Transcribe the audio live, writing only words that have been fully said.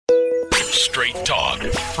Straight talk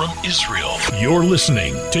from Israel. You're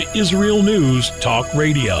listening to Israel News Talk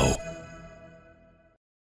Radio.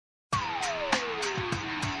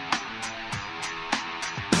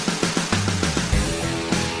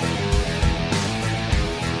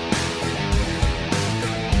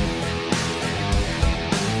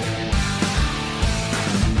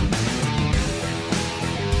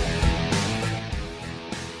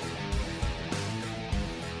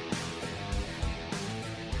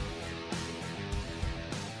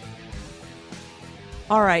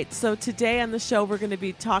 All right, so today on the show, we're going to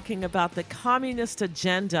be talking about the communist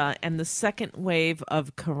agenda and the second wave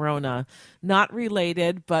of corona. Not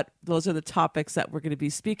related, but those are the topics that we're going to be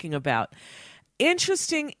speaking about.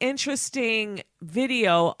 Interesting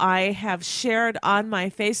video I have shared on my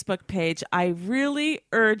Facebook page. I really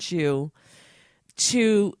urge you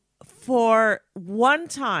to, for one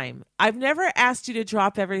time, I've never asked you to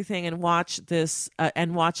drop everything and watch this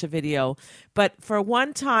and watch a video, but for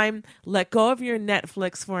one time, let go of your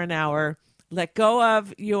Netflix for an hour, let go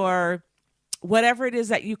of your whatever it is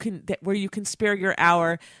that you can, where you can spare your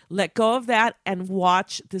hour, let go of that and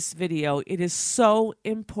watch this video. It is so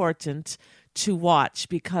important to watch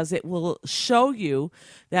because it will show you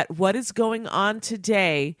that what is going on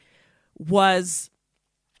today was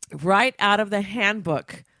right out of the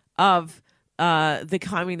handbook of the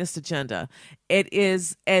communist agenda. It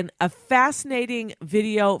is a fascinating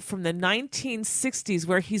video from the 1960s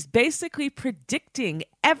where he's basically predicting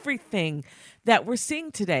everything that we're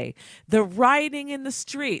seeing today. The rioting in the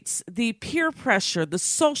streets, the peer pressure, the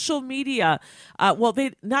social media,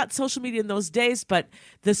 not social media in those days, but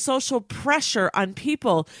the social pressure on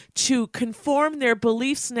people to conform their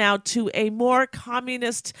beliefs now to a more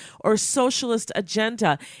communist or socialist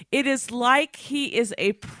agenda. It is like he is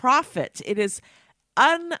a prophet. It is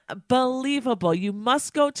unbelievable. You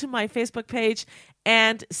must go to my Facebook page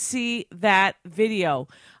and see that video.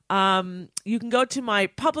 You can go to my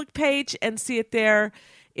public page and see it there.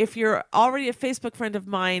 If you're already a Facebook friend of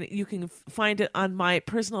mine, you can find it on my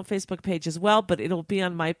personal Facebook page as well, but it'll be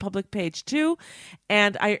on my public page too.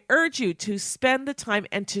 And I urge you to spend the time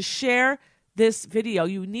and to share this video.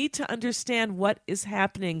 You need to understand what is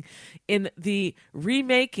happening in the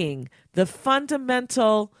remaking, the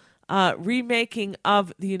fundamental remaking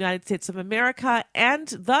of the United States of America. And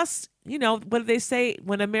thus, what do they say?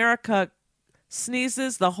 When America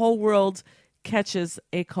sneezes, the whole world catches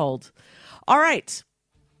a cold. All right.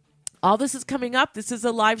 All this is coming up. This is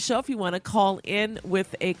a live show. If you want to call in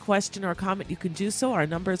with a question or a comment, you can do so. Our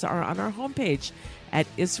numbers are on our homepage at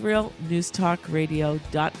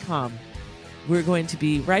israelnewstalkradio.com. We're going to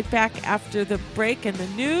be right back after the break and the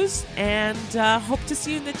news, and hope to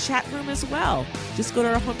see you in the chat room as well. Just go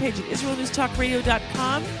to our homepage at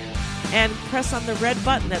israelnewstalkradio.com and press on the red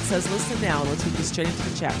button that says Listen Now. It'll take you straight into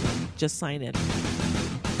the chat room. Just sign in.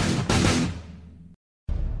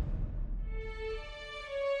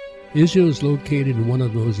 Israel is located in one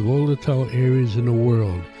of the most volatile areas in the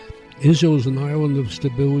world. Israel is an island of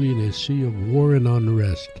stability in a sea of war and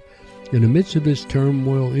unrest. In the midst of this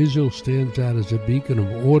turmoil, Israel stands out as a beacon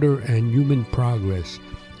of order and human progress.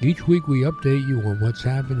 Each week we update you on what's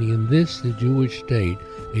happening in this, the Jewish state,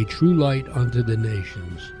 a true light unto the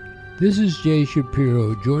nations. This is Jay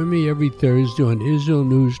Shapiro. Join me every Thursday on Israel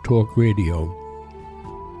News Talk Radio.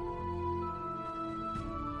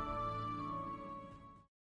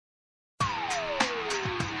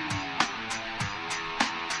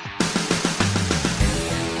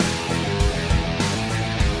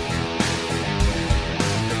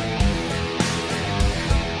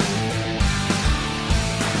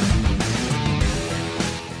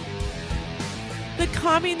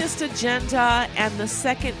 Communist agenda and the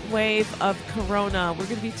second wave of corona. We're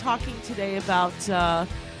going to be talking today about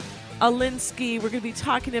Alinsky. We're going to be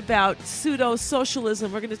talking about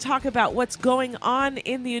pseudo-socialism. We're going to talk about what's going on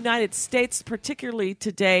in the United States, particularly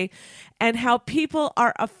today, and how people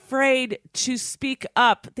are afraid to speak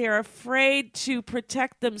up. They're afraid to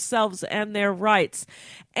protect themselves and their rights.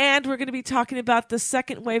 And we're going to be talking about the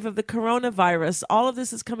second wave of the coronavirus. All of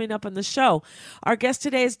this is coming up on the show. Our guest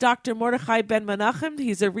today is Dr. Mordechai Ben-Menachem.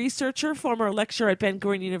 He's a researcher, former lecturer at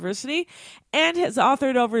Ben-Gurion University, and has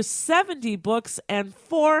authored over 70 books and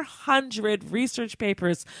 400 research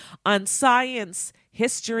papers on science,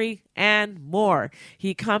 history, and more.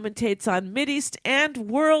 He commentates on Mideast and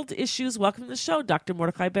world issues. Welcome to the show, Dr.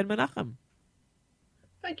 Mordechai Ben-Menachem.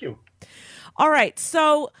 Thank you. All right,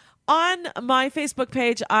 so on my Facebook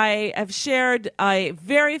page, I have shared a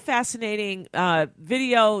very fascinating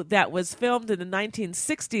video that was filmed in the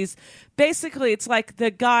 1960s. Basically, it's like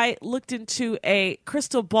the guy looked into a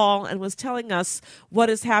crystal ball and was telling us what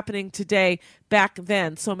is happening today back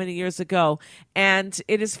then, so many years ago. And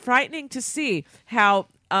it is frightening to see how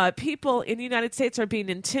people in the United States are being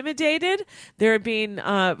intimidated. They're being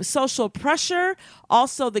social pressure.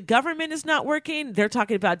 Also, the government is not working. They're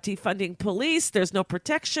talking about defunding police. There's no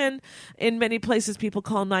protection. In many places, people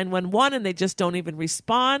call 911 and they just don't even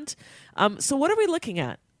respond. So what are we looking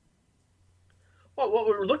at? Well, what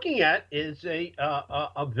we're looking at is a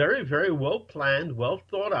very, very well-planned,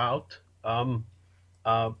 well-thought-out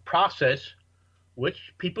process,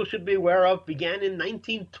 which people should be aware of, began in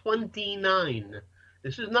 1929.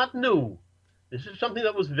 This is not new. This is something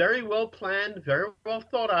that was very well planned, very well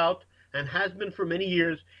thought out, and has been for many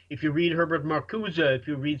years. If you read Herbert Marcuse, if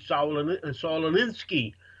you read Saul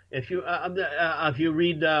Alinsky, if you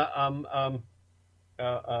read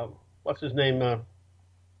what's his name? I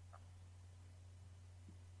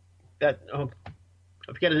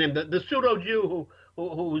forget his name. The pseudo Jew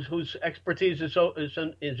whose expertise is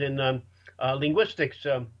in linguistics.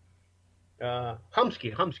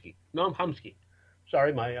 Humsky. Noam Humsky.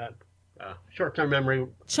 Sorry, my short-term memory.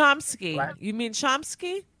 Chomsky. You mean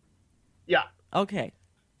Chomsky? Yeah. Okay.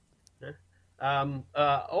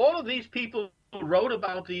 All of these people wrote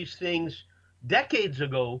about these things decades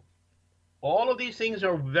ago. All of these things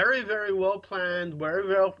are very, very well planned, very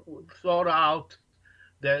well thought out.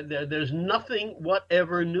 There's nothing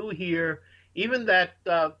whatever new here. Even that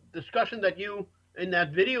discussion that you, in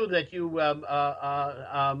that video that you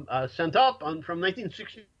sent up from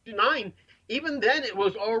 1969, even then it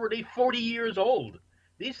was already 40 years old.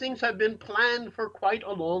 These things have been planned for quite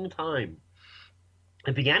a long time.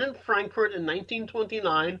 It began in Frankfurt in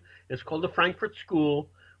 1929. It's called the Frankfurt School,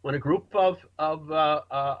 when a group of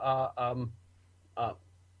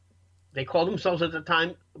they called themselves at the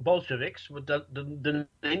time Bolsheviks, but the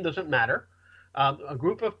name doesn't matter. A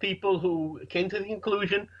group of people who came to the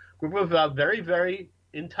conclusion, a group of very, very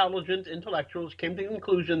intelligent intellectuals came to the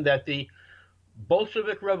conclusion that the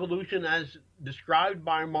Bolshevik Revolution, as described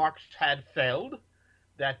by Marx, had failed,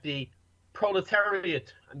 that the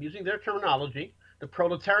proletariat, I'm using their terminology, the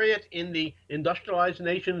proletariat in the industrialized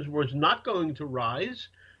nations was not going to rise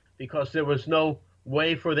because there was no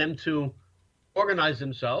way for them to organize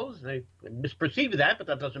themselves. They misperceived that, but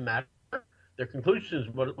that doesn't matter. Their conclusion is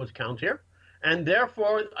what was count here. And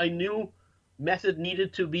therefore, a new method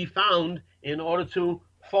needed to be found in order to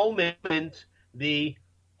foment the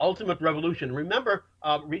ultimate revolution. Remember,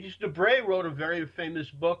 Regis Debray wrote a very famous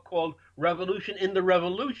book called Revolution in the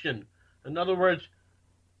Revolution. In other words,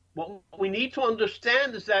 what we need to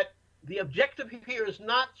understand is that the objective here is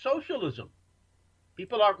not socialism.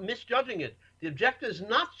 People are misjudging it. The objective is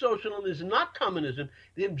not socialism, is not communism.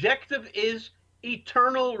 The objective is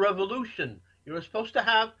eternal revolution. You're supposed to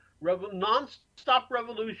have non-stop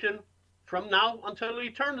revolution from now until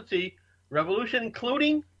eternity, revolution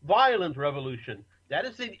including violent revolution. That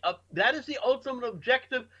is the ultimate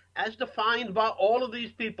objective as defined by all of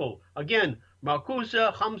these people. Again,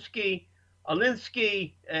 Marcuse, Chomsky,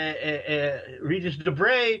 Alinsky, Regis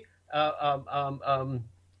Debray,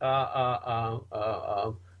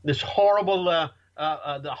 this horrible,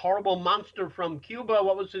 the horrible monster from Cuba.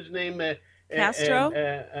 What was his name? Castro?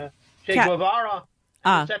 Che Guevara,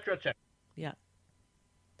 etc., etc. Yeah.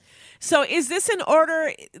 So is this in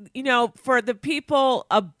order, for the people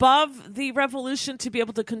above the revolution to be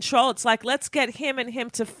able to control? It's like, let's get him and him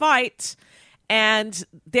to fight, and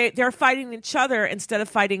they're fighting each other instead of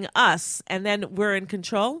fighting us, and then we're in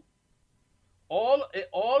control? All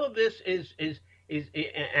of this is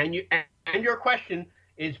and your question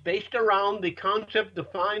is based around the concept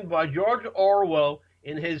defined by George Orwell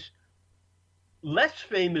in his less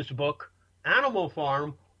famous book, Animal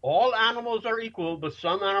Farm. All animals are equal, but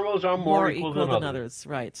some animals are more equal than others.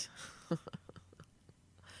 Right.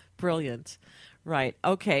 Brilliant. Right.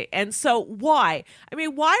 Okay. And so why? I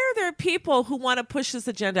mean, why are there people who want to push this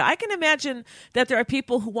agenda? I can imagine that there are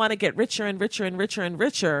people who want to get richer and richer and richer and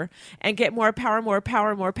richer and get more power, more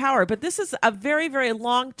power, more power. But this is a very, very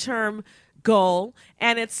long-term goal.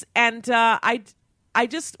 And what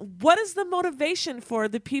is the motivation for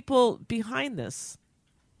the people behind this?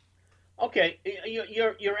 Okay,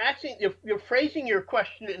 you're phrasing your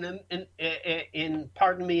question in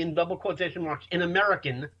pardon me, in double quotation marks, in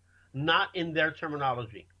American, not in their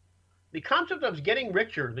terminology. The concept of getting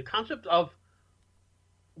richer, the concept of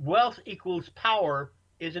wealth equals power,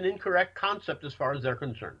 is an incorrect concept as far as they're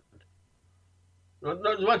concerned.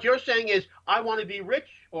 What you're saying is, I want to be rich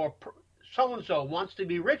or so-and-so wants to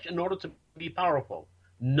be rich in order to be powerful.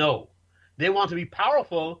 No. They want to be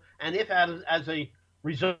powerful, and if as a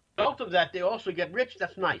result of that they also get rich,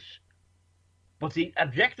 that's nice. But the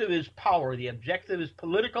objective is power. The objective is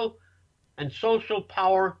political and social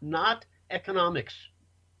power, not economics.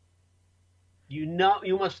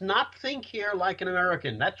 You must not think here like an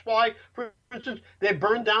American. That's why, for instance, they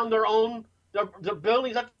burn down the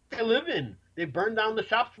buildings that they live in. They burn down the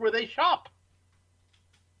shops where they shop.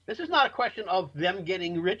 This is not a question of them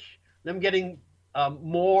getting rich, them getting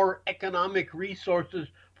more economic resources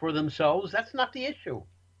for themselves. That's not the issue.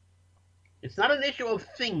 It's not an issue of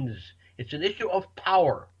things. It's an issue of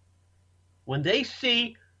power. When they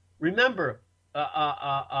see, remember,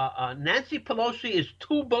 Nancy Pelosi is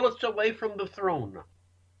 2 bullets away from the throne.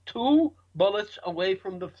 2 bullets away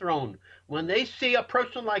from the throne. When they see a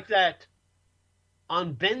person like that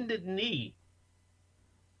on bended knee,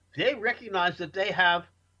 they recognize that they have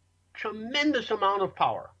tremendous amount of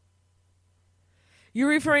power. You're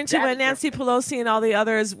referring to when Nancy Pelosi and all the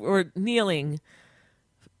others were kneeling.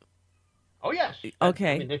 Oh, yes.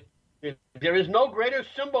 Okay. I mean, there is no greater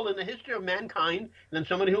symbol in the history of mankind than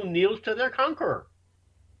somebody who kneels to their conqueror.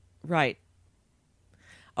 Right.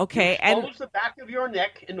 Okay. You expose the back of your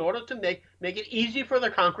neck in order to make it easy for the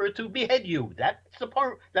conqueror to behead you. That's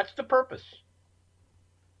the purpose.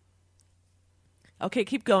 Okay,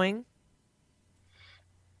 keep going.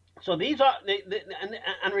 So these are,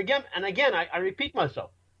 and again, I repeat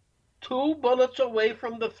myself, 2 bullets away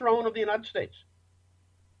from the throne of the United States.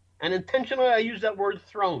 And intentionally I use that word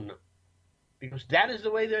throne, because that is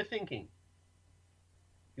the way they're thinking.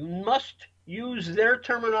 You must use their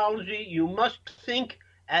terminology. You must think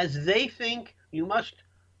as they think. You must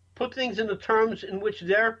put things in the terms in which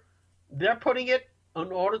they're putting it in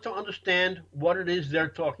order to understand what it is they're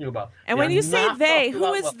talking about. And when you say they,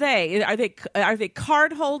 who is they? Are they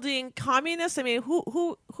card holding communists? I mean,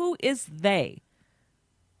 who is they?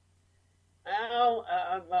 Well,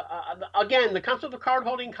 again, the concept of card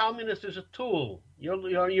holding communist is a tool.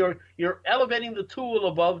 You're elevating the tool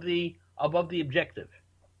above the objective.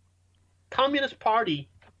 Communist Party,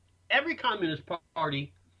 every Communist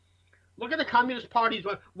Party. Look at the Communist parties.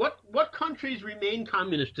 What countries remain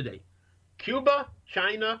communist today? Cuba,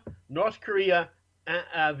 China, North Korea,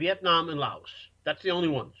 Vietnam, and Laos. That's the only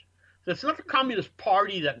ones. So it's not the Communist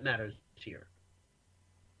Party that matters here.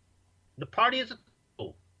 The party is a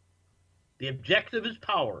tool. The objective is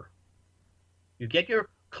power. You get your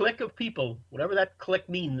clique of people, whatever that clique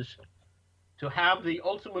means, to have the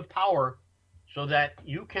ultimate power so that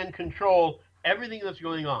you can control everything that's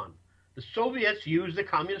going on. The Soviets used the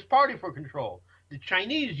Communist Party for control. The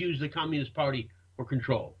Chinese used the Communist Party for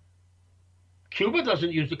control. Cuba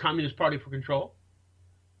doesn't use the Communist Party for control.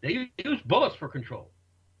 They use bullets for control.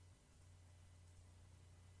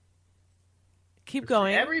 Keep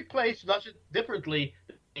going. Every place does it differently.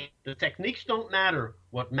 The techniques don't matter.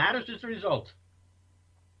 What matters is the result.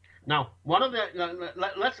 Now,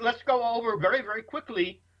 let's go over very, very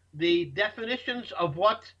quickly the definitions of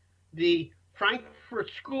what the Frankfurt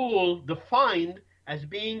School defined as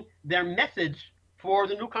being their methods for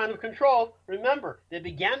the new kind of control. Remember, they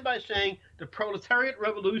began by saying the proletariat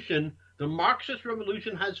revolution, the Marxist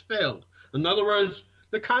revolution has failed. In other words,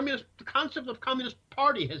 the concept of Communist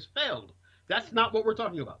Party has failed. That's not what we're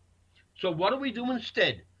talking about. So what do we do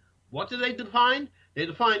instead? What do they define? They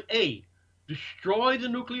define A, destroy the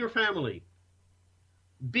nuclear family.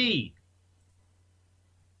 B,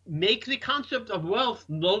 make the concept of wealth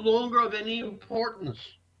no longer of any importance.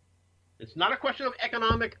 It's not a question of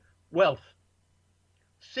economic wealth.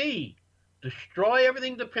 C, destroy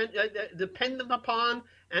everything dependent upon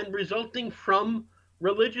and resulting from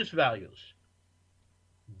religious values.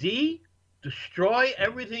 D, destroy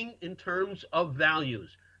everything in terms of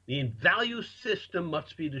values. The value system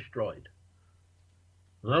must be destroyed.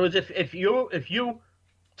 In other words, if you,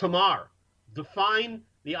 Tamar, define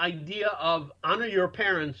the idea of honor your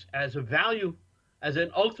parents as a value, as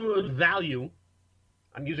an ultimate value,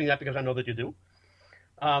 I'm using that because I know that you do,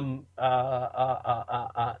 that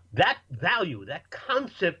value, that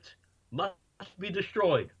concept must be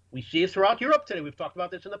destroyed. We see it throughout Europe today. We've talked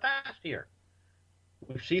about this in the past here.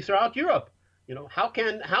 We see throughout Europe. You know, how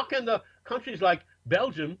can the countries like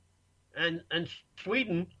Belgium and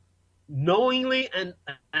Sweden knowingly and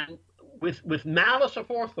with malice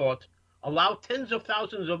aforethought allow tens of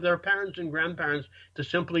thousands of their parents and grandparents to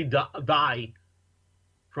simply die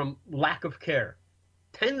from lack of care?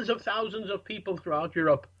 Tens of thousands of people throughout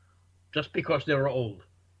Europe just because they were old.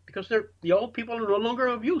 Because the old people are no longer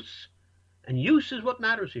of use. And use is what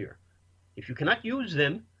matters here. If you cannot use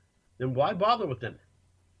them, then why bother with them?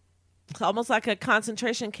 It's almost like a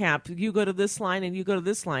concentration camp. You go to this line and you go to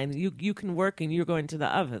this line. You can work and you're going to the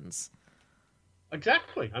ovens.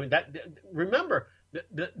 Exactly. I mean, remember,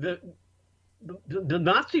 the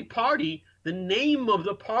Nazi Party, the name of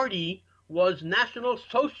the party was National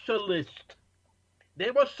Socialist.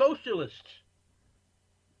 They were socialists.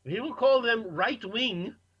 People call them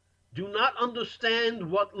right-wing, do not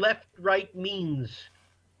understand what left-right means.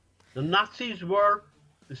 The Nazis were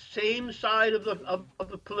the same side of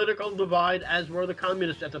the political divide as were the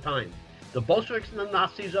communists at the time. The Bolsheviks and the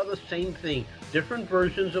Nazis are the same thing, different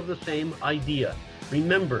versions of the same idea.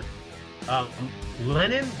 Remember,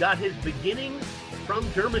 Lenin got his beginning from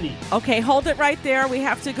Germany. Okay, hold it right there. We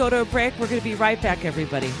have to go to a break. We're going to be right back,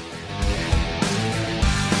 everybody.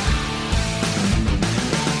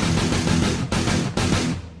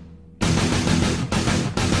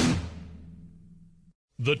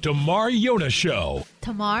 The Tamar Yonah Show.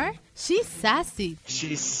 Tamar? She's sassy.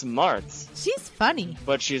 She's smart. She's funny.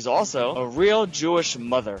 But she's also a real Jewish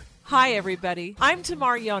mother. Hi, everybody. I'm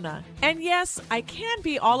Tamar Yonah. And yes, I can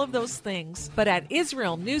be all of those things. But at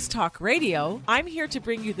Israel News Talk Radio, I'm here to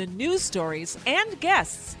bring you the news stories and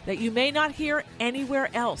guests that you may not hear anywhere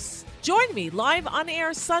else. Join me live on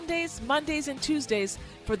air Sundays, Mondays, and Tuesdays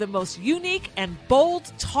for the most unique and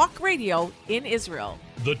bold talk radio in Israel.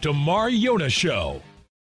 The Tamar Yonah Show.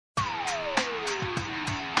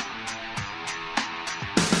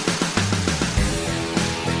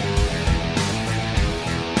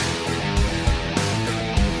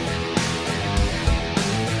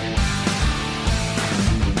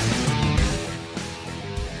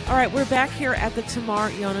 All right, we're back here at the Tamar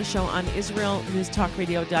Yonah Show on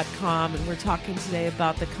IsraelNewsTalkRadio.com, and we're talking today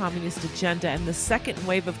about the communist agenda and the second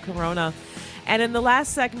wave of corona. And in the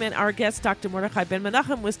last segment, our guest, Dr. Mordechai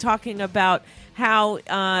Ben-Menachem, was talking about how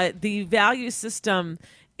the value system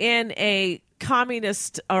in a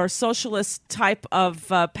communist or socialist type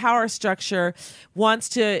of power structure wants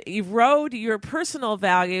to erode your personal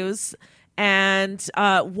values and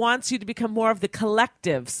wants you to become more of the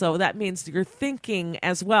collective. So that means your thinking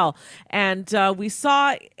as well. And we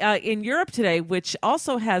saw in Europe today, which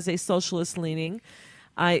also has a socialist leaning,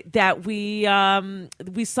 that we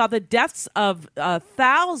saw the deaths of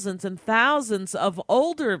thousands and thousands of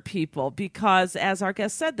older people because, as our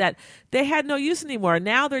guest said, that they had no use anymore.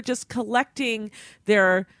 Now they're just collecting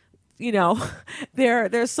their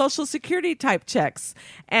their Social Security type checks,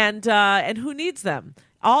 and who needs them?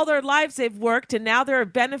 All their lives they've worked, and now they're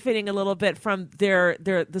benefiting a little bit from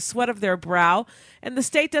the sweat of their brow, and the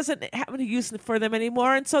state doesn't have any use for them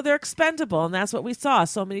anymore, and so they're expendable, and that's what we saw.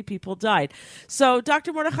 So many people died. So,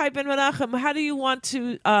 Dr. Mordechai Ben-Menachem, how do you want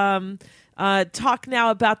to talk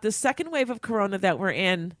now about the second wave of corona that we're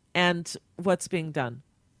in and what's being done?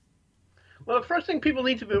 Well, the first thing people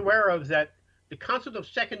need to be aware of is that the concept of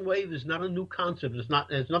second wave is not a new concept. It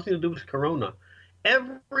has nothing to do with corona.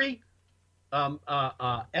 Every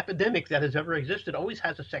epidemic that has ever existed always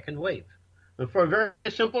has a second wave, and for a very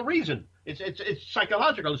simple reason. It's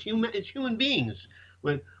psychological. It's human beings.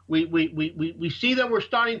 When we see that we're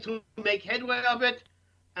starting to make headway of it,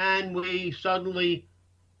 and we suddenly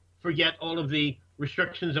forget all of the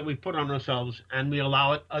restrictions that we put on ourselves, and we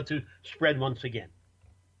allow it to spread once again.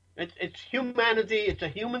 It's humanity. It's a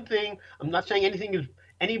human thing. I'm not saying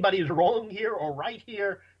anybody is wrong here or right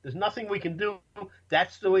here. There's nothing we can do.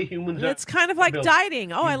 That's the way humans are. It's kind of like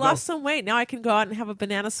dieting. Oh, I lost some weight. Now I can go out and have a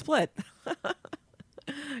banana split.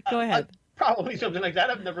 Go ahead. Probably something like that.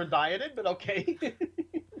 I've never dieted, but okay.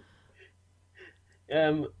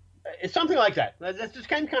 It's something like that. That's just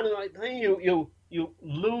kind of like thing. You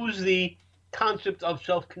lose the concept of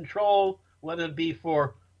self-control, whether it be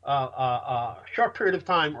for a short period of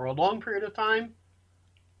time or a long period of time,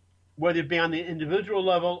 whether it be on the individual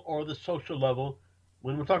level or the social level.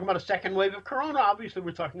 When we're talking about a second wave of corona, obviously we're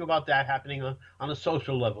talking about that happening on a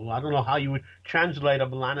social level. I don't know how you would translate a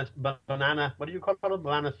banana. What do you call it? A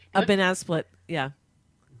banana split? A banana split, yeah.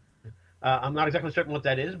 I'm not exactly certain what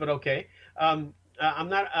that is, but okay. I'm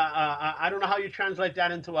not. I don't know how you translate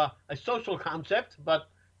that into a social concept, but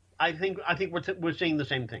I think we're seeing the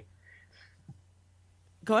same thing.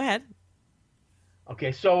 Go ahead.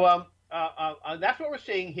 Okay, so that's what we're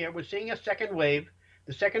seeing here. We're seeing a second wave.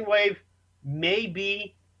 The second wave may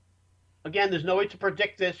be, again, there's no way to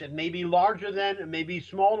predict this. It may be larger than, it may be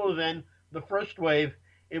smaller than the first wave.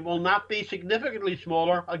 It will not be significantly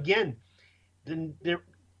smaller. Again,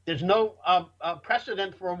 there's no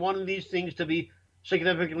precedent for one of these things to be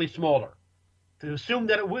significantly smaller. To assume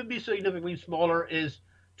that it would be significantly smaller is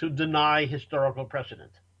to deny historical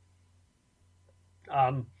precedent.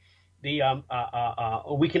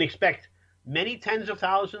 We can expect many tens of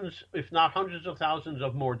thousands, if not hundreds of thousands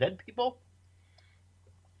of more dead people.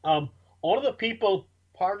 All of the people,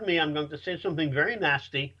 pardon me, I'm going to say something very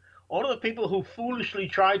nasty. All of the people who foolishly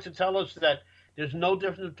tried to tell us that there's no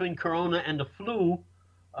difference between corona and the flu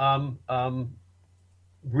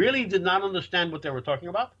really did not understand what they were talking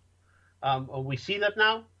about. We see that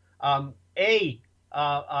now.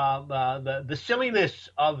 The silliness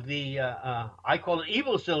of the, I call it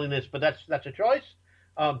evil silliness, but that's a choice,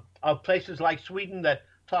 of places like Sweden that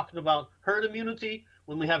talking about herd immunity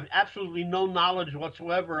when we have absolutely no knowledge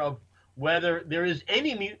whatsoever of whether there is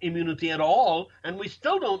any immunity at all, and we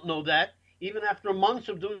still don't know that even after months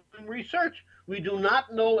of doing research. We do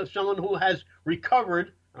not know if someone who has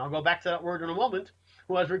recovered, and I'll go back to that word in a moment,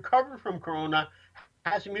 who has recovered from corona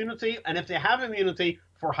has immunity, and if they have immunity,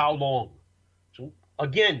 for how long. So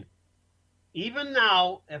again, even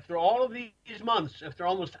now, after all of these months,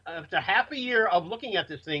 after half a year of looking at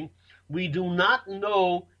this thing, we do not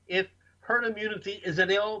know if herd immunity is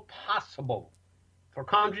at all possible. For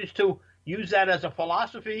countries to use that as a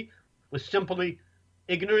philosophy was simply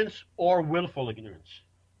ignorance or willful ignorance.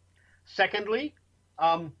 Secondly,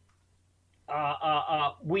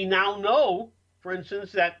 we now know, for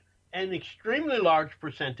instance, that an extremely large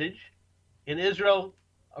percentage in Israel,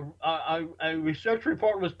 a research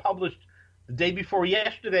report was published the day before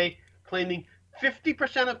yesterday claiming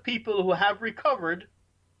 50% of people who have recovered,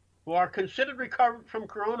 who are considered recovered from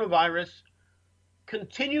coronavirus,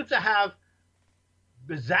 continue to have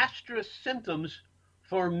disastrous symptoms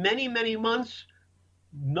for many, many months.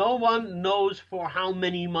 No one knows for how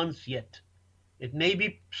many months yet. It may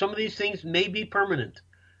be, some of these things may be permanent,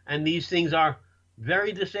 and these things are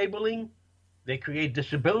very disabling. They create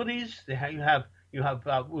disabilities.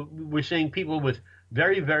 We're seeing people with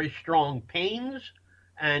very, very strong pains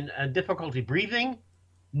and difficulty breathing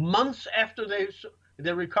months after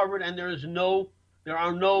they're recovered, and there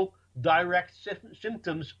are no direct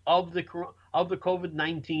symptoms of the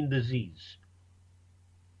COVID-19 disease.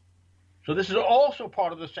 So this is also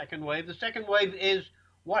part of the second wave. The second wave is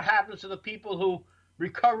what happens to the people who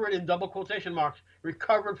recovered, in double quotation marks,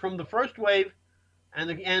 recovered from the first wave, and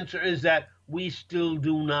the answer is that we still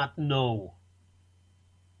do not know.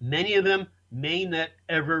 Many of them may not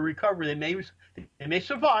ever recover. They may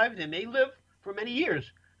survive. They may live for many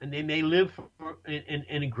years, and they may live in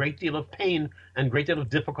a great deal of pain and a great deal of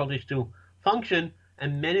difficulties to function,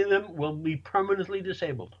 and many of them will be permanently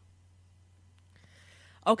disabled.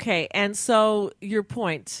 Okay, and so your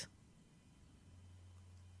point.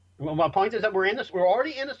 Well, my point is that we're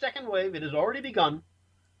already in a second wave. It has already begun.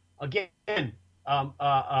 Again,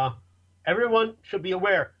 everyone should be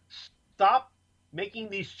aware. Stop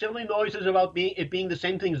making these silly noises about it being the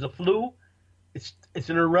same thing as the flu. It's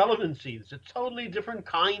an irrelevancy. It's a totally different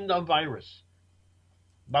kind of virus.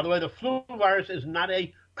 By the way, the flu virus is not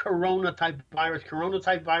a corona type virus. Corona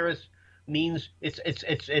type virus means it's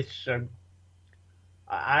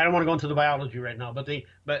I don't want to go into the biology right now, but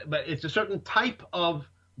it's a certain type of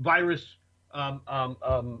virus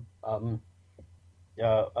pathogen,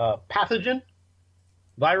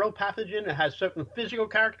 viral pathogen. It has certain physical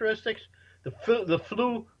characteristics. The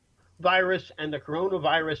flu virus and the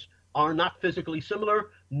coronavirus are not physically similar,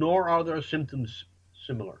 nor are their symptoms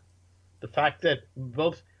similar. The fact that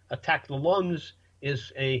both attack the lungs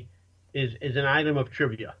is an item of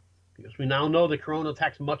trivia, because we now know that corona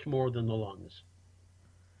attacks much more than the lungs.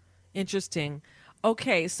 Interesting.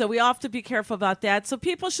 Okay, so we all have to be careful about that. So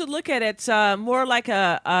people should look at it more like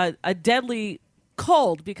a deadly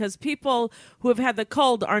cold, because people who have had the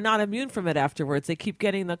cold are not immune from it afterwards. They keep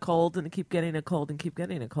getting the cold and keep getting a cold and keep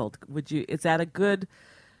getting a cold. Is that a good,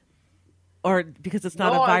 or because it's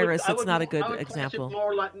not a virus, it's not a good example?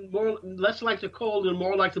 Less like the cold and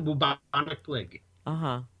more like the bubonic plague.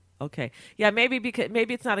 Okay. Yeah, maybe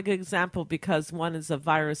it's not a good example because one is a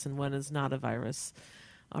virus and one is not a virus.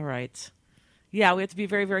 All right. Yeah, we have to be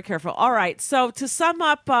very, very careful. All right. So to sum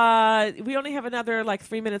up, we only have another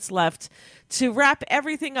 3 minutes left to wrap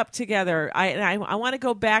everything up together. I want to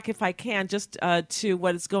go back, if I can, just to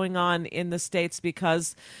what is going on in the States,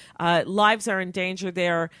 because lives are in danger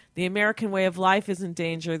there. The American way of life is in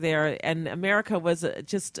danger there. And America was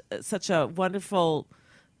just such a wonderful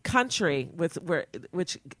country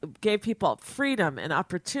which gave people freedom and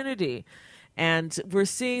opportunity. And we're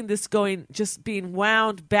seeing this just being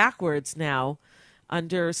wound backwards now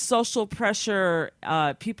under social pressure.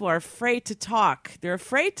 People are afraid to talk. They're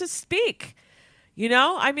afraid to speak.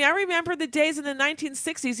 I remember the days in the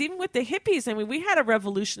 1960s, even with the hippies. We had a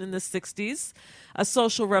revolution in the 60s, a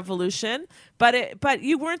social revolution, but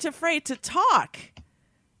you weren't afraid to talk.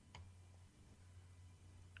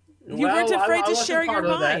 You weren't afraid to share your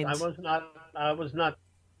mind. I was not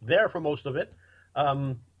there for most of it.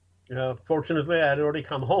 Fortunately, I had already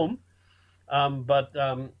come home. They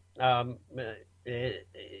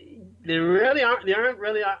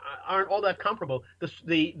aren't all that comparable.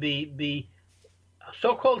 The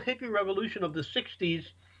so-called hippie revolution of the 60s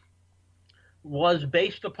was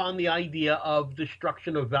based upon the idea of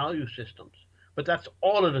destruction of value systems, but that's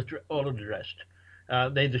all it addressed.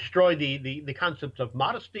 They destroyed the concepts of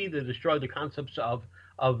modesty. They destroyed the concepts of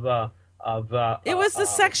it was the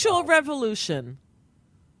sexual revolution,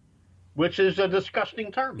 which is a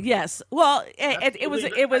disgusting term. Yes. Well, it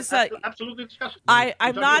was absolutely disgusting.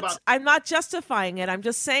 I'm not justifying it. I'm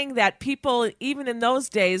just saying that people, even in those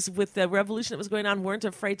days with the revolution that was going on, weren't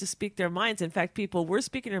afraid to speak their minds. In fact, people were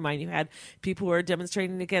speaking their mind. You had people who were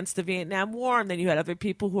demonstrating against the Vietnam War, and then you had other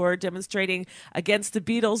people who were demonstrating against the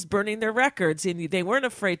Beatles burning their records, and they weren't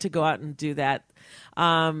afraid to go out and do that.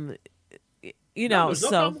 There's no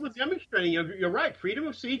problem with demonstrating. You're right. Freedom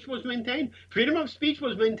of speech was maintained. Freedom of speech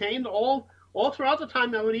was maintained all throughout the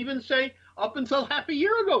time. I would even say up until half a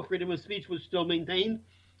year ago, freedom of speech was still maintained,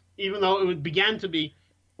 even though it began to be.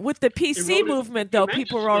 With the PC movement, though,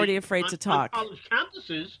 people were already afraid to talk. On college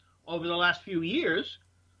campuses over the last few years.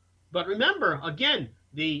 But remember, again,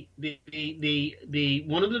 the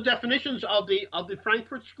one of the definitions of the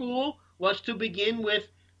Frankfurt School was to begin with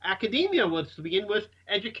academia, was to begin with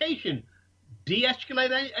education.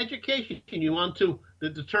 De-escalate education. You want to,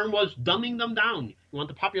 the term was dumbing them down. You want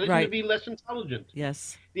the population to be less intelligent.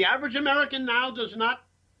 Yes. The average American now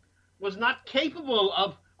was not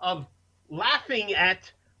capable of laughing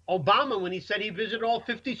at Obama when he said he visited all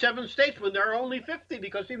 57 states when there are only 50,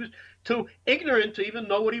 because he was too ignorant to even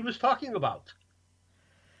know what he was talking about.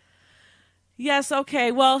 Yes,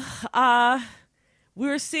 okay. Well,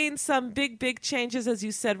 we're seeing some big changes, as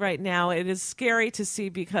you said, right now. It is scary to see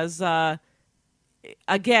because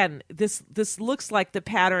again, this looks like the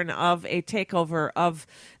pattern of a takeover of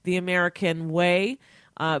the American way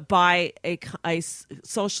by a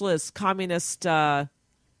socialist, communist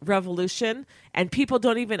revolution, and people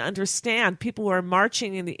don't even understand. People who are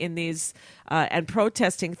marching in these and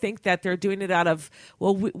protesting think that they're doing it out of,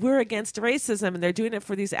 well, we're against racism, and they're doing it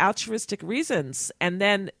for these altruistic reasons, and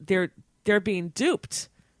then they're being duped.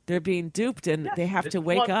 They're being duped, and they have to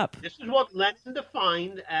wake up. This is what Lenin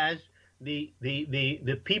defined as the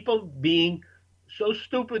people being so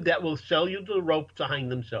stupid that will sell you the rope to hang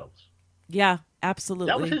themselves. Yeah, absolutely.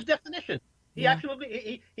 That was his definition.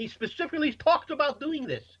 He specifically talked about doing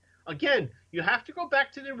this. Again, you have to go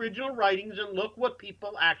back to the original writings and look what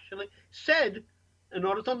people actually said in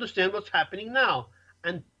order to understand what's happening now.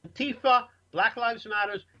 And Antifa, Black Lives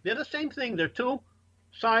Matters, they're the same thing. They're two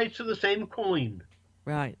sides to the same coin.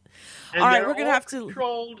 Right. And all right, we're going to have to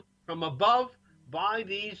controlled from above by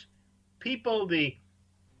these people, the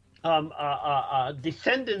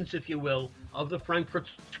descendants, if you will, of the Frankfurt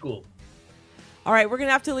School. All right, we're going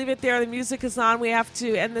to have to leave it there. The music is on. We have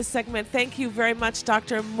to end this segment. Thank you very much,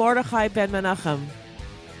 Dr. Mordechai Ben-Menachem.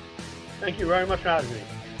 Thank you very much for having me.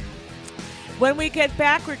 When we get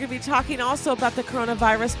back, we're going to be talking also about the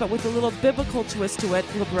coronavirus, but with a little biblical twist to it.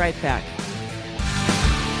 We'll be right back.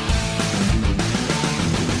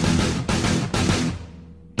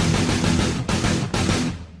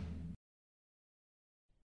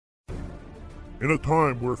 In a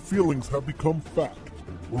time where feelings have become fact,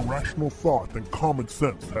 where rational thought and common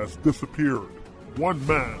sense has disappeared, one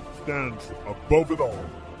man stands above it all.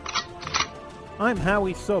 I'm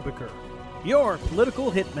Howie Sobiker, your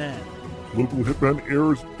political hitman. Political Hitman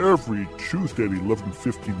airs every Tuesday at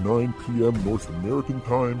 11:59 p.m. North American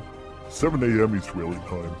time, 7 a.m. Israeli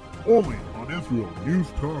time, only on Israel News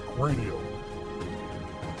Talk Radio.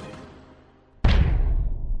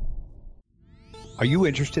 Are you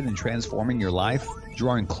interested in transforming your life,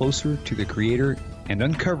 drawing closer to the Creator, and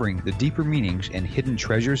uncovering the deeper meanings and hidden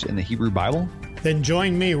treasures in the Hebrew Bible? Then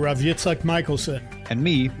join me, Rav Yitzhak Michelson, and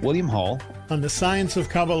me, William Hall, on the Science of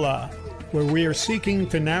Kabbalah, where we are seeking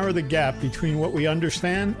to narrow the gap between what we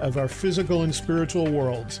understand of our physical and spiritual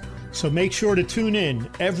worlds. So make sure to tune in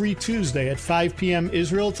every Tuesday at 5 p.m.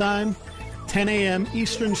 Israel time, 10 a.m.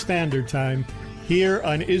 Eastern Standard Time, here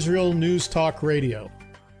on Israel News Talk Radio.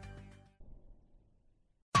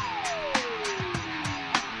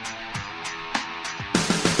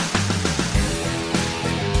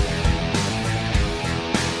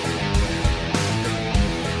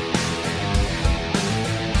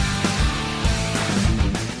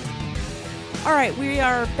 All right, we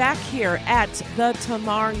are back here at the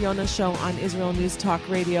Tamar Yonah Show on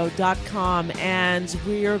IsraelNewsTalkRadio.com, and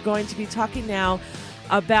we are going to be talking now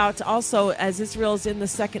about also, as Israel's in the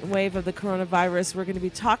second wave of the coronavirus, we're going to be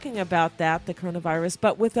talking about that, the coronavirus,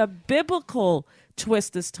 but with a biblical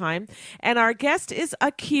twist this time. And our guest is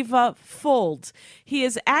Akiva Fold. He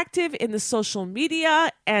is active in the social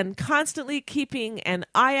media and constantly keeping an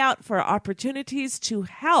eye out for opportunities to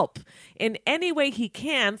help in any way he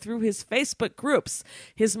can through his Facebook groups.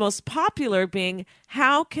 His most popular being,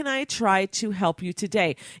 How Can I Try to Help You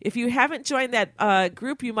Today? If you haven't joined that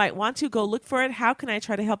group, you might want to go look for it. How Can I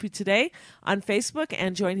Try to Help You Today on Facebook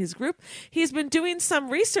and join his group. He's been doing some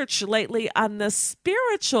research lately on the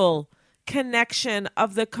spiritual connection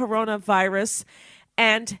of the coronavirus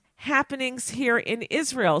and happenings here in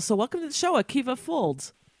Israel. So welcome to the show, Akiva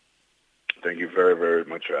Fold. Thank you very, very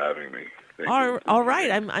much for having me. All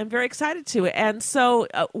right. I'm very excited to. And so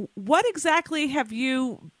what exactly have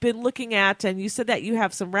you been looking at? And you said that you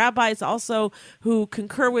have some rabbis also who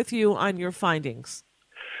concur with you on your findings.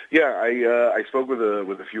 Yeah, I spoke with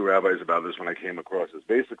a few rabbis about this when I came across this.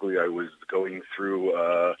 Basically, I was going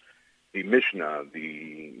through the Mishnah,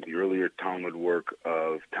 the earlier Talmud work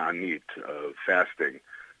of Ta'anit, of fasting,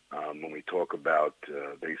 when we talk about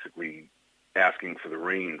basically asking for the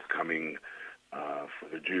rains coming for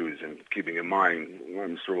the Jews, and keeping in mind,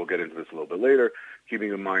 I'm sure we'll get into this a little bit later,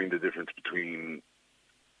 keeping in mind the difference between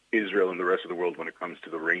Israel and the rest of the world when it comes to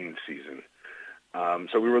the rain season.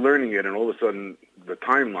 So we were learning it, and all of a sudden the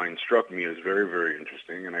timeline struck me as very, very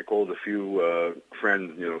interesting, and I called a few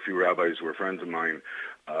friends, a few rabbis who were friends of mine,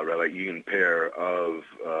 Rabbi Ian Pear of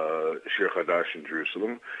Shir Chadash in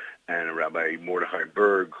Jerusalem, and Rabbi Mordechai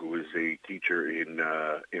Berg, who is a teacher in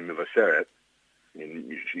Mevaseret,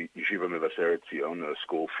 in Yeshiva Mevaseret Zion, a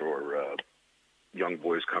school for young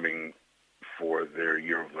boys coming for their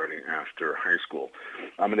year of learning after high school.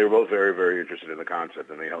 And they were both very, very interested in the concept,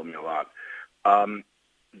 and they helped me a lot.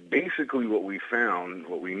 Basically what we found,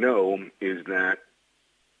 what we know, is that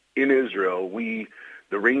in Israel,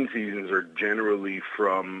 the rain seasons are generally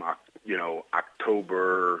from,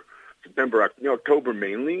 October, October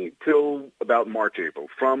mainly, till about March, April.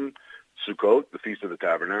 From Sukkot, the Feast of the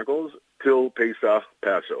Tabernacles, till Pesach,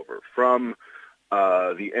 Passover. From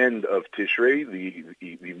the end of Tishrei,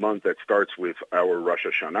 the month that starts with our Rosh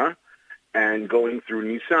Hashanah, and going through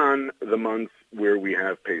Nisan, the month where we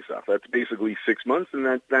have Pesach. That's basically 6 months, and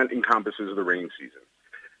that encompasses the rain season.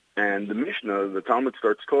 And the Mishnah, the Talmud,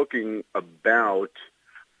 starts talking about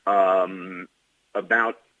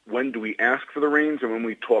when do we ask for the rains and when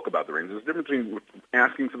we talk about the rains. There's a difference between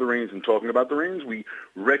asking for the rains and talking about the rains. We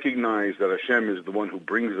recognize that Hashem is the one who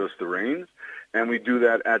brings us the rains, and we do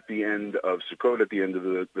that at the end of Sukkot, at the end of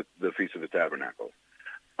the Feast of the Tabernacles.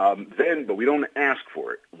 But we don't ask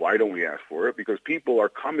for it. Why don't we ask for it? Because people are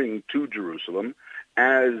coming to Jerusalem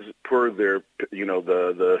as per their,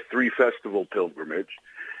 the three-festival pilgrimage,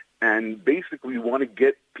 and basically want to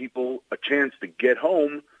get people a chance to get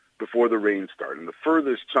home before the rains start. And the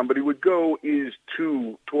furthest somebody would go is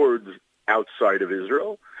towards outside of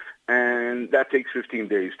Israel, and that takes 15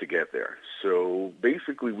 days to get there. So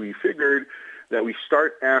basically we figured that we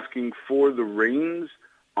start asking for the rains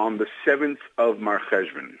on the 7th of Mar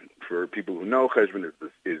Cheshvan. For people who know, Cheshvan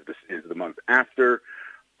is the month after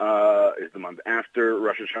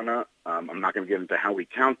Rosh Hashanah. I'm not going to get into how we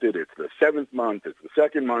count it. It's the 7th month. It's the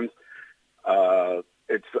second month.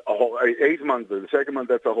 It's a whole 8th month or the second month.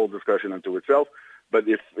 That's a whole discussion unto itself. But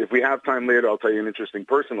if we have time later, I'll tell you an interesting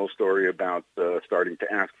personal story about starting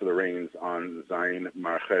to ask for the rains on Zayin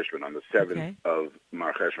Mar Cheshvan, on the 7th of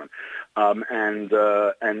Mar Cheshvan.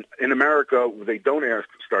 And in America, they don't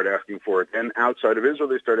start asking for it. And outside of Israel,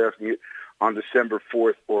 they start asking it on December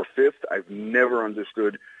 4th or 5th. I've never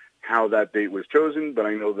understood how that date was chosen, but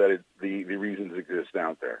I know that the reasons exist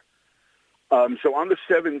out there. So on the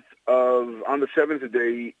seventh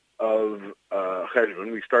day of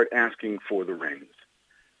Cheshvan, we start asking for the rains.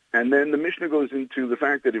 And then the Mishnah goes into the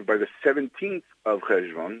fact that if by the 17th of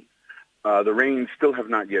Cheshvan, the rains still have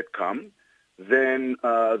not yet come, then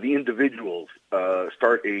the individuals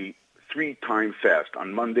start a 3-time fast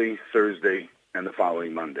on Monday, Thursday, and the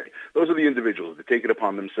following Monday. Those are the individuals that take it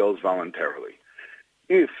upon themselves voluntarily.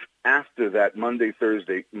 If after that Monday,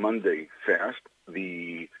 Thursday, Monday fast,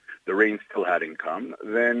 the rain still hadn't come,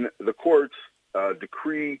 then the courts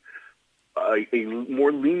decree a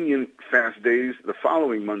more lenient fast days the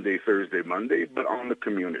following Monday, Thursday, Monday, but on the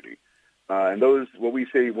community. And those, what we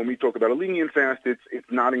say when we talk about a lenient fast, it's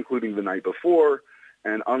not including the night before,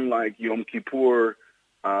 and unlike Yom Kippur,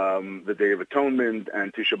 the Day of Atonement,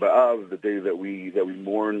 and Tisha B'Av, the day that we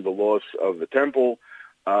mourn the loss of the temple,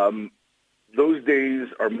 those days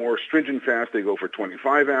are more stringent fast. They go for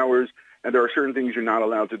 25 hours, And there are certain things you're not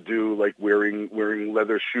allowed to do, like wearing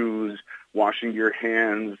leather shoes, washing your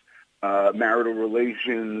hands, marital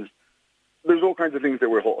relations. There's all kinds of things that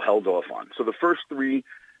we're held off on. So the first three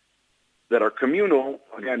that are communal,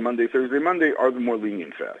 again, Monday, Thursday, Monday, are the more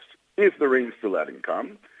lenient fasts. If the rain still hadn't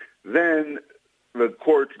come, then the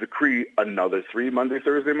courts decree another 3, Monday,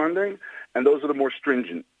 Thursday, Monday, and those are the more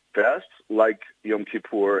stringent fasts, like Yom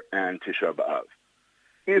Kippur and Tisha B'Av.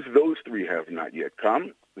 If those 3 have not yet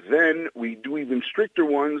come, then we do even stricter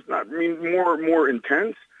ones, more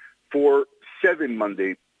intense, for 7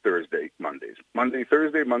 Monday, Thursday, Mondays. Monday,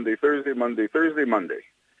 Thursday, Monday, Thursday, Monday, Thursday, Monday.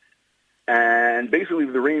 And basically,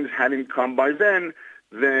 if the rains hadn't come by then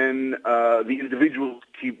the individuals,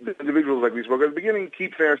 like we spoke at the beginning,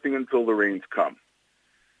 keep fasting until the rains come.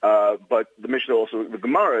 But the Mishnah also, the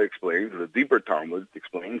Gemara explains, the deeper Talmud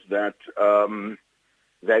explains that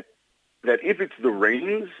that if it's the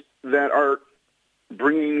rains that are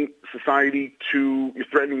bringing society to,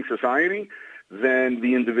 threatening society, then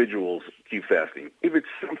the individuals keep fasting. If it's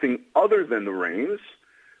something other than the rains,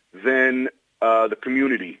 then the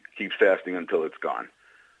community keeps fasting until it's gone.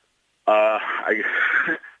 A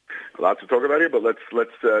lot to talk about here, but let's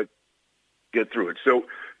get through it. So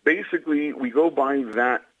basically, we go by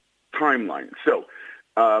that timeline. So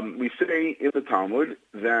we say in the Talmud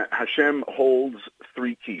that Hashem holds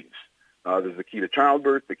 3 keys. There's the key to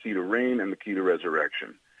childbirth, the key to rain, and the key to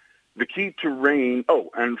resurrection. The key to rain,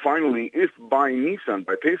 and finally, if by Nisan,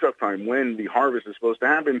 by Pesach time, when the harvest is supposed to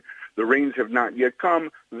happen, the rains have not yet come,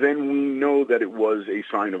 then we know that it was a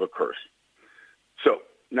sign of a curse. So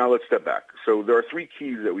now let's step back. So there are 3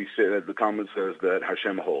 keys that we say, that the Talmud says that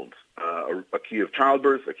Hashem holds. A key of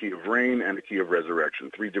childbirth, a key of rain, and a key of resurrection.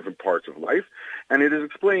 3 different parts of life. And it is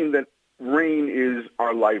explained that rain is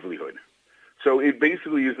our livelihood. So it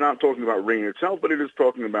basically is not talking about rain itself, but it is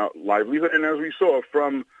talking about livelihood. And as we saw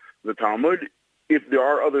from the Talmud, if there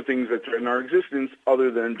are other things that threaten our existence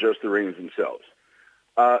other than just the rains themselves.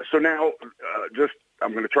 So now,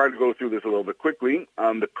 I'm going to try to go through this a little bit quickly.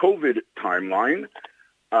 The COVID timeline,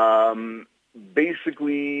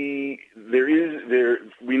 basically,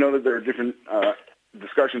 we know that there are different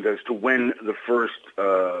discussions as to when the first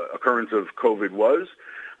occurrence of COVID was.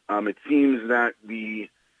 It seems that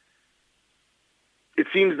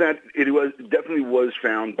it definitely was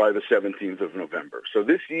found by the 17th of November. So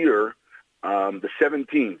this year, the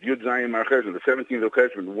 17th, Yud Zayin Mar Cheshvan, the 17th of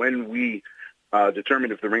Cheshvan, when we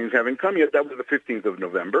determined if the rains haven't come yet, that was the 15th of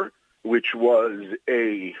November, which was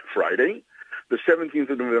a Friday. The 17th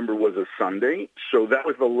of November was a Sunday, so that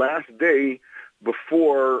was the last day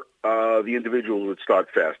before the individual would start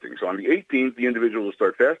fasting. So on the 18th, the individual would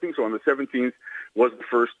start fasting, so on the 17th was the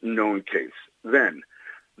first known case. Then,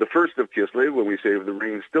 the 1st of Kislev, when we say if the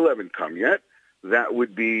rains still haven't come yet, that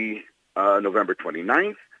would be November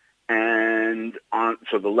 29th. And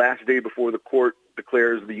so the last day before the court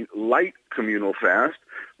declares the light communal fast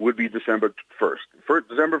would be December 1st.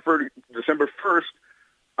 December 1st,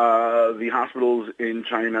 the hospitals in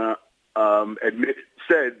China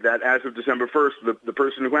said that as of December 1st, the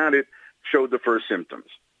person who had it showed the first symptoms.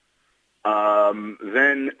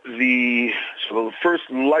 Then the first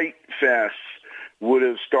light fasts would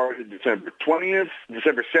have started December 20th,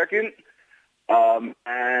 December 2nd,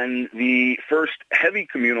 and the first heavy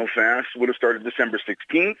communal fast would have started December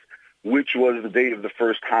 16th, which was the date of the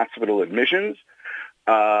first hospital admissions.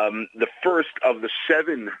 The first of the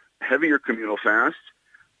 7 heavier communal fasts,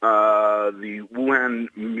 the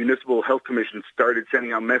Wuhan Municipal Health Commission started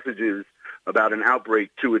sending out messages about an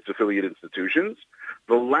outbreak to its affiliate institutions.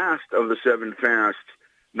 The last of the 7 fasts,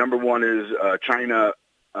 number 1 is China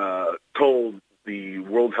told the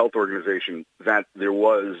World Health Organization that there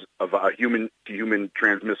was a human-to-human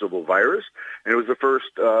transmissible virus, and it was the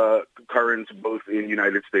first occurrence both in the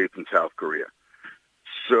United States and South Korea.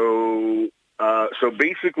 So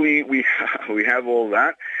basically, we have all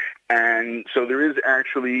that, and so there is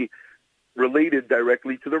actually related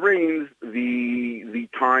directly to the rains the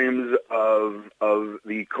times of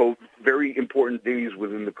the very important days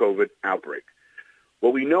within the COVID outbreak.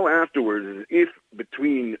 What we know afterwards is if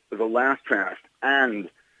between the last fast and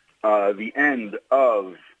the end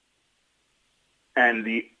of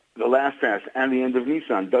the last fast and the end of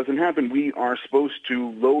Nisan doesn't happen, we are supposed to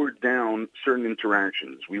lower down certain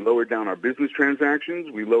interactions. We lower down our business transactions.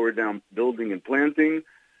 We lower down building and planting,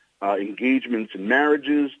 engagements and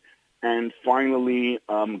marriages, and finally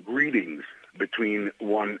greetings between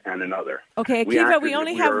one and another. Okay, Akiva, we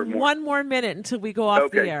only have 1 more minute until we go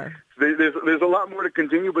off the air. There's a lot more to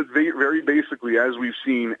continue, but very basically, as we've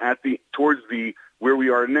seen towards where we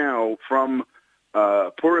are now, from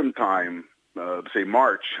Purim time, say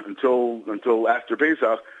March until after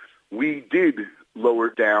Pesach, we did lower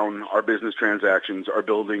down our business transactions, our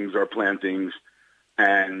buildings, our plantings,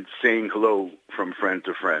 and saying hello from friend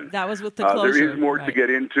to friend. That was with the closure. There is more to get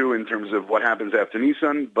into in terms of what happens after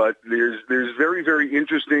Nissan, but there's very, very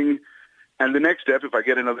interesting. And the next step, if I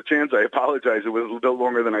get another chance, I apologize. It was a little bit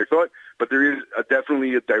longer than I thought, but there is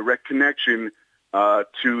definitely a direct connection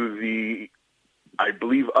to the, I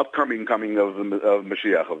believe, upcoming coming of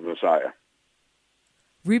Mashiach, of the Messiah.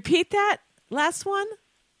 Repeat that last one.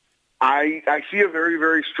 I see a very,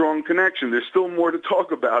 very strong connection. There's still more to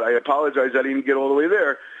talk about. I apologize I didn't get all the way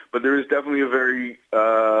there, but there is definitely a very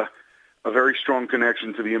strong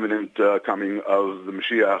connection to the imminent coming of the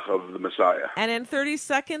Mashiach, of the Messiah. And in 30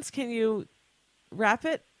 seconds, can you wrap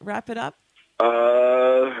it up?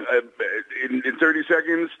 In 30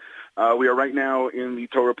 seconds, we are right now in the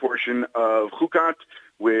Torah portion of Chukat,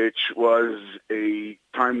 which was a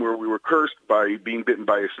time where we were cursed by being bitten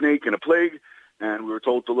by a snake and a plague. And we were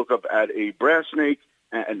told to look up at a brass snake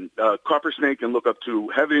and copper snake and look up to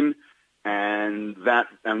heaven, and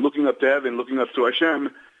looking up to heaven, looking up to Hashem,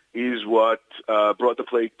 is what brought the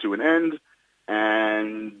plague to an end.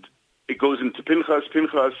 And it goes into Pinchas.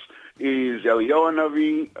 Pinchas is Eliyahu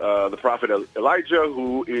Navi, the prophet Elijah,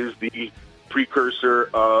 who is the precursor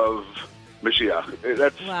of Mashiach.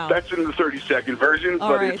 That's in the 30-second version, All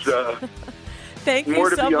but right. it's. Thank you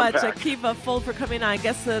so much, Akiva Full, for coming on. I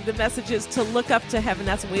guess the message is to look up to heaven.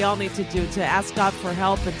 That's what we all need to do, to ask God for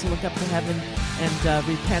help and to look up to heaven and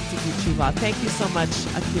repent and do tshuva. Thank you so much,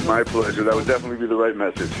 Akiva. My pleasure. That would definitely be the right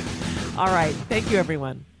message. All right. Thank you,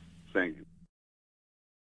 everyone. Thank you.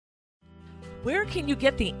 Where can you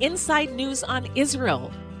get the inside news on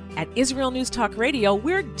Israel? At Israel News Talk Radio,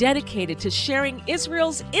 we're dedicated to sharing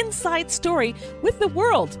Israel's inside story with the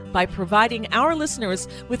world by providing our listeners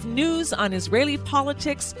with news on Israeli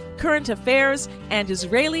politics, current affairs, and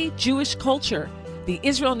Israeli Jewish culture. The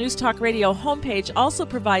Israel News Talk Radio homepage also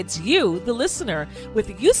provides you, the listener,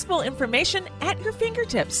 with useful information at your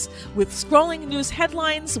fingertips, with scrolling news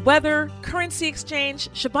headlines, weather, currency exchange,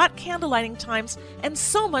 Shabbat candlelighting times, and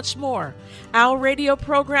so much more. Our radio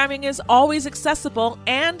programming is always accessible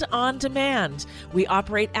and on demand. We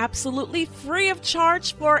operate absolutely free of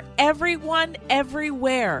charge for everyone,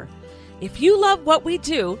 everywhere. If you love what we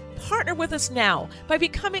do, partner with us now by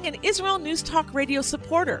becoming an Israel News Talk Radio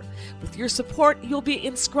supporter. With your support, you'll be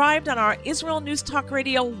inscribed on our Israel News Talk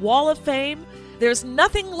Radio Wall of Fame. There's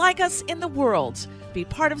nothing like us in the world. Be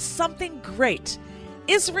part of something great.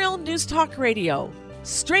 Israel News Talk Radio.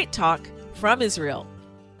 Straight talk from Israel.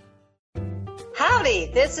 Howdy,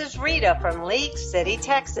 this is Rita from League City,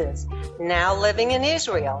 Texas, now living in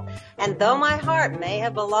Israel. And though my heart may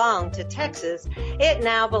have belonged to Texas, it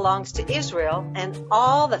now belongs to Israel and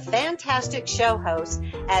all the fantastic show hosts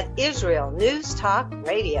at Israel News Talk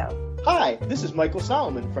Radio. Hi, this is Michael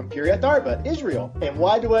Solomon from Kiryat Arba, Israel. And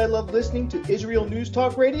why do I love listening to Israel News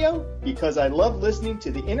Talk Radio? Because I love listening to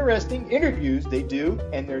the interesting interviews they do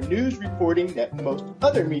and their news reporting that most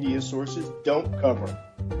other media sources don't cover.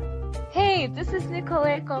 Hey, this is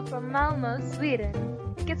Nicoleko from Malmö, Sweden.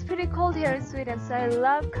 It gets pretty cold here in Sweden, so I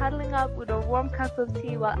love cuddling up with a warm cup of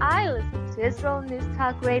tea while I listen to Israel News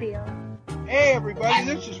Talk Radio. Hey everybody,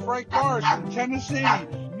 this is Frank Morris from Tennessee.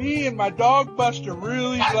 Me and my dog Buster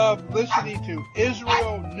really love listening to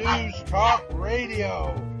Israel News Talk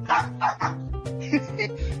Radio.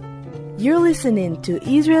 You're listening to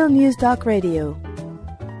Israel News Talk Radio.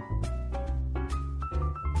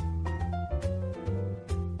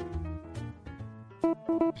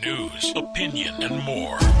 News, opinion, and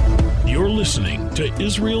more. You're listening to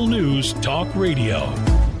Israel News Talk Radio.